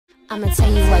I'ma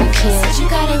tell you why you can't. Said you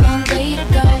got a long way to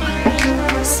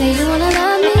go. Say you wanna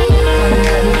love me,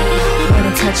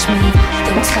 Wanna touch me?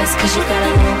 think twice cause you got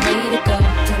a long way to go.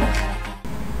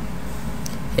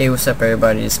 Hey, what's up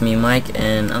everybody, it's me Mike,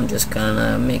 and I'm just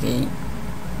gonna make a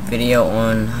video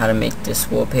on how to make this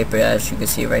wallpaper. As you can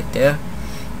see right there,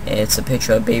 it's a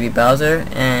picture of baby Bowser,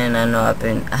 and I know I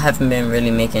haven't been really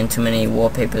making too many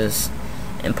wallpapers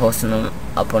and posting them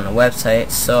up on the website,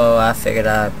 so I figured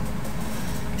I'd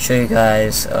show you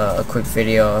guys a quick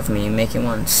video of me making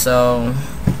one. So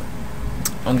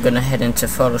I'm gonna head into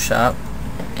Photoshop,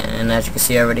 and as you can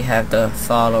see I already have the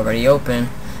file already open,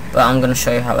 but I'm gonna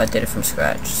show you how I did it from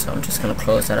scratch. So I'm just gonna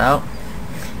close that out.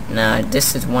 Now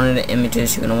this is one of the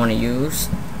images you're gonna want to use,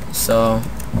 so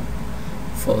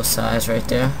full size right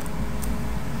there.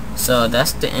 So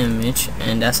that's the image,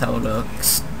 and that's how it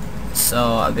looks.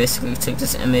 So I basically took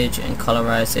this image and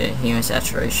colorized it here in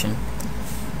saturation,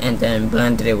 and then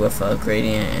blended it with a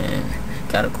gradient and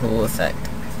got a cool effect.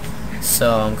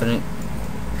 So I'm gonna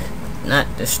not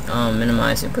just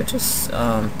minimize it, but just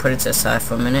put it to the side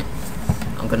for a minute.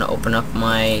 I'm gonna open up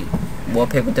my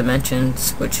wallpaper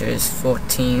dimensions, which is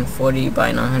 1440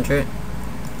 by 900.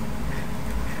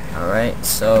 Alright,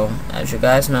 so as you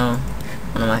guys know,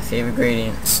 one of my favorite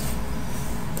gradients.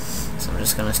 So I'm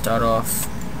just gonna start off,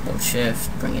 hold shift,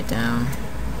 bring it down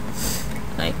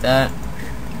like that.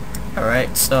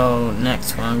 Alright, so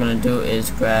next what I'm gonna do is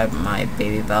grab my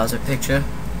baby Bowser picture,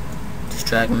 just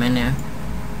drag him in there,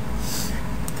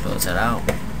 close that out.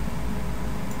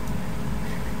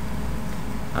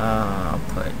 I'll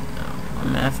put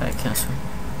matter of fact, cancel.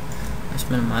 Let's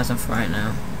minimize them for right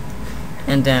now.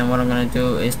 And then what I'm gonna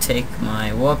do is take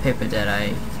my wallpaper that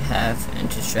I have and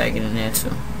just drag it in there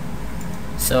too.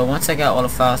 So once I got all the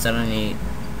files that I need,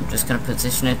 I'm just gonna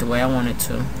position it the way I want it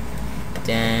to.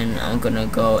 Then I'm gonna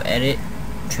go edit,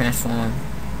 transform,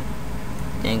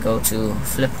 then go to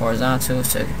flip horizontal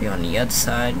so it could be on the other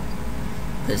side,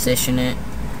 position it,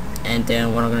 and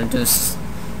then what I'm gonna do is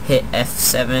hit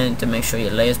F7 to make sure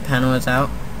your layers panel is out.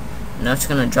 Now it's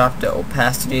gonna drop the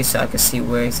opacity so I can see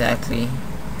where exactly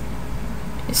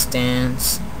it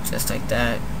stands, just like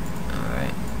that.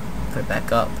 Alright, put it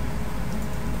back up.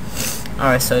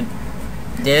 Alright, so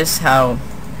this how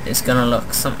it's gonna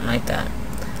look, something like that.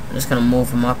 I'm just gonna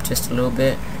move them up just a little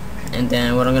bit, and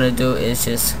then what I'm gonna do is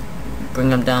just bring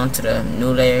them down to the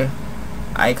new layer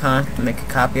icon to make a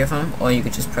copy of them, or you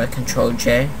could just press Ctrl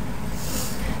J.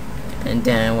 And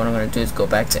then what I'm gonna do is go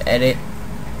back to edit,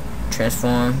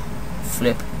 transform,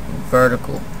 flip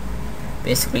vertical.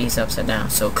 Basically he's upside down,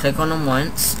 so click on them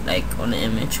once, like on the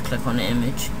image, click on the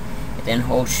image, and then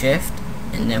hold shift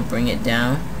and then bring it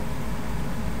down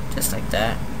just like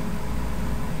that.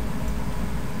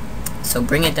 So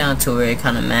bring it down to where it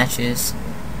kind of matches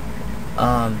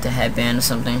the headband or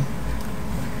something.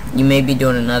 You may be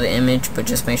doing another image, but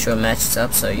just make sure it matches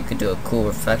up so you could do a cool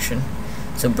reflection.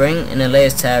 So bring in the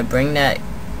layers tab, bring that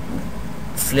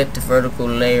flipped vertical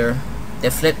layer,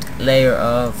 the flipped layer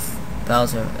of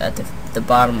Bowser at the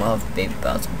bottom of baby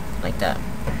Bowser, like that.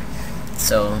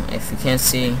 So if you can't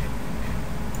see,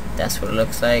 that's what it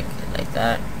looks like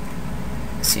that.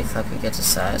 Let's see if I can get the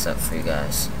size up for you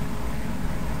guys.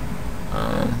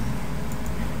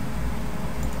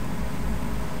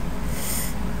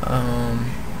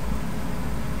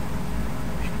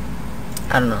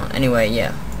 I don't know. Anyway,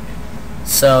 yeah.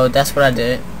 So that's what I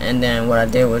did, and then what I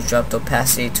did was drop the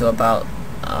opacity to about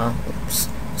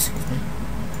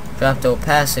drop the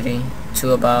opacity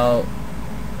to about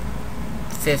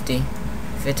 50.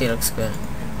 50 looks good.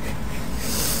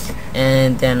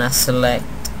 And then I select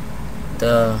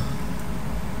the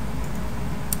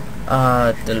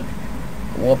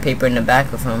wallpaper in the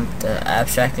back of him, the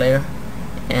abstract layer,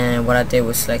 and what I did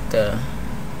was select the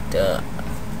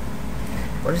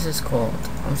what is this called?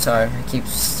 I'm sorry, I keep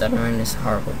stuttering, it's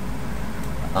horrible.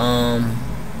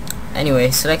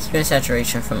 Anyway, select hue and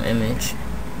saturation from image.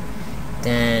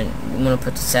 Then I'm gonna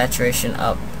put the saturation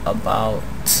up about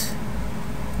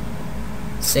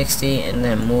 60, and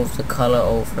then move the color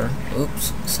over.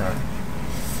 Oops, sorry.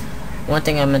 One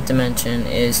thing I meant to mention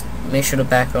is make sure the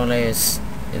background layer is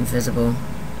invisible,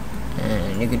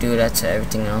 and you could do that to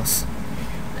everything else.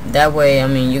 That way, I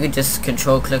mean, you could just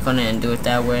control click on it and do it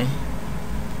that way,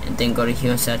 and then go to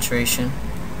hue and saturation.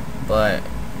 But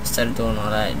instead of doing all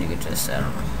that, you could just, I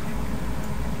don't know.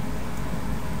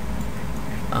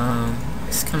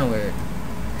 It's kind of weird.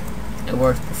 It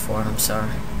worked before, I'm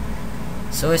sorry.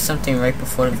 So always something right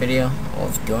before the video, or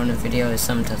if during the video if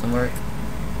something doesn't work.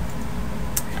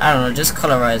 I don't know, just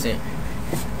colorize it.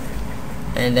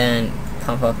 And then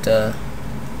pump up the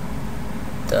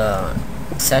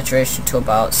saturation to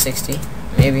about 60,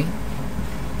 maybe,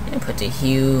 and put the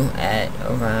hue at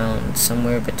around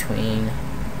somewhere between,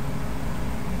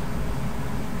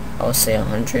 I would say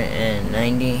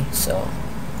 190, so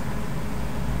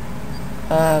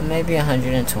maybe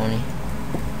 120.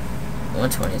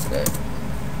 120 is good.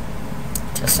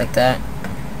 Just like that.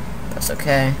 That's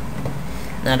okay.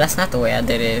 Now that's not the way I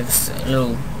did it. It was a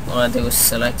little, all I did was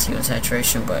select hue and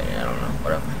saturation, but I don't know,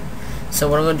 whatever. So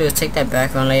what I'm gonna do is take that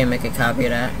background layer and make a copy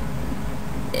of that.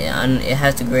 And it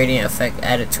has the gradient effect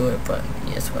added to it, but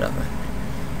yes, whatever.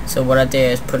 So what I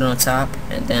did is put it on top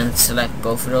and then select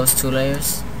both of those 2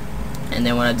 layers. And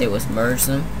then what I did was merge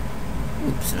them.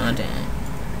 Oops, no I didn't.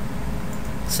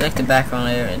 Select the background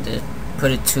layer and then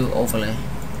put it to overlay.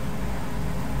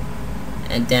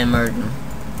 And then merge them.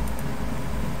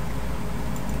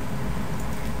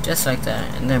 Just like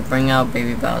that. And then bring out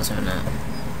Baby Bowser on that.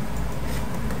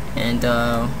 And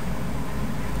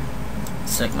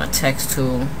select my text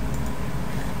tool.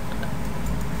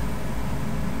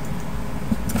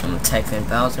 I'm gonna type in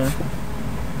Bowser.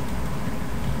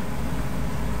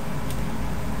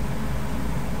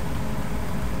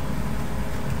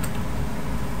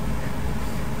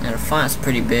 Now the font's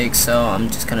pretty big, so I'm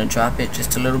just gonna drop it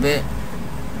just a little bit,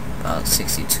 about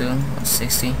 62 or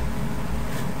 60.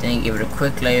 Then give it a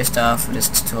quick layer style for this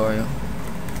tutorial.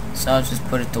 So I'll just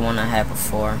put it the one I had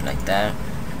before, like that.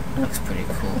 Looks pretty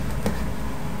cool.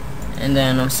 And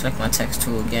then I'll select my text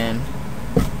tool again,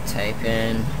 type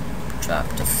in, drop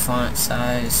the font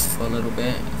size for a little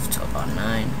bit, to about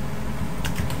 9.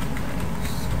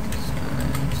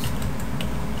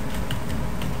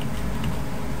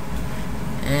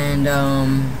 And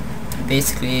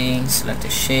basically select a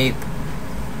shape,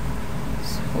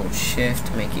 hold shift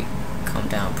to make it come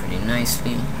down pretty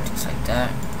nicely, just like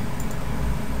that.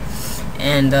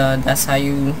 And that's how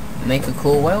you make a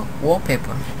cool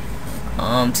wallpaper.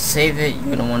 To save it,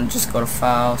 you're gonna want to just go to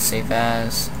File, Save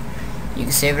As. You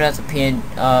can save it as a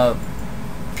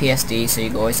PSD, so you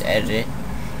can always edit it,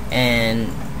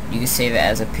 and you can save it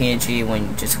as a PNG when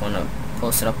you just want to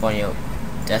post it up on your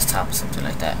desktop or something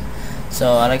like that.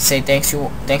 So I'd like to say thanks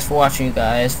for watching, you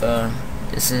guys.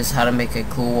 This is how to make a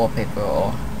cool wallpaper,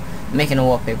 or making a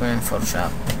wallpaper in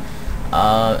Photoshop.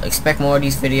 Expect more of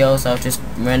these videos. I'll just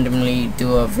randomly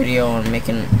do a video on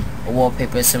making a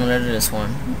wallpaper similar to this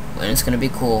one, and it's gonna be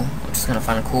cool. I'm just gonna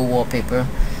find a cool wallpaper,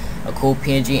 a cool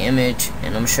PNG image, and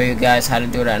I'm gonna show you guys how to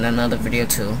do that in another video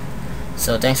too.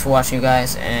 So thanks for watching, you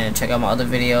guys, and check out my other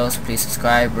videos. Please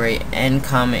subscribe, rate, and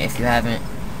comment if you haven't.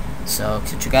 So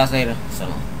catch you guys later. So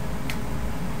long.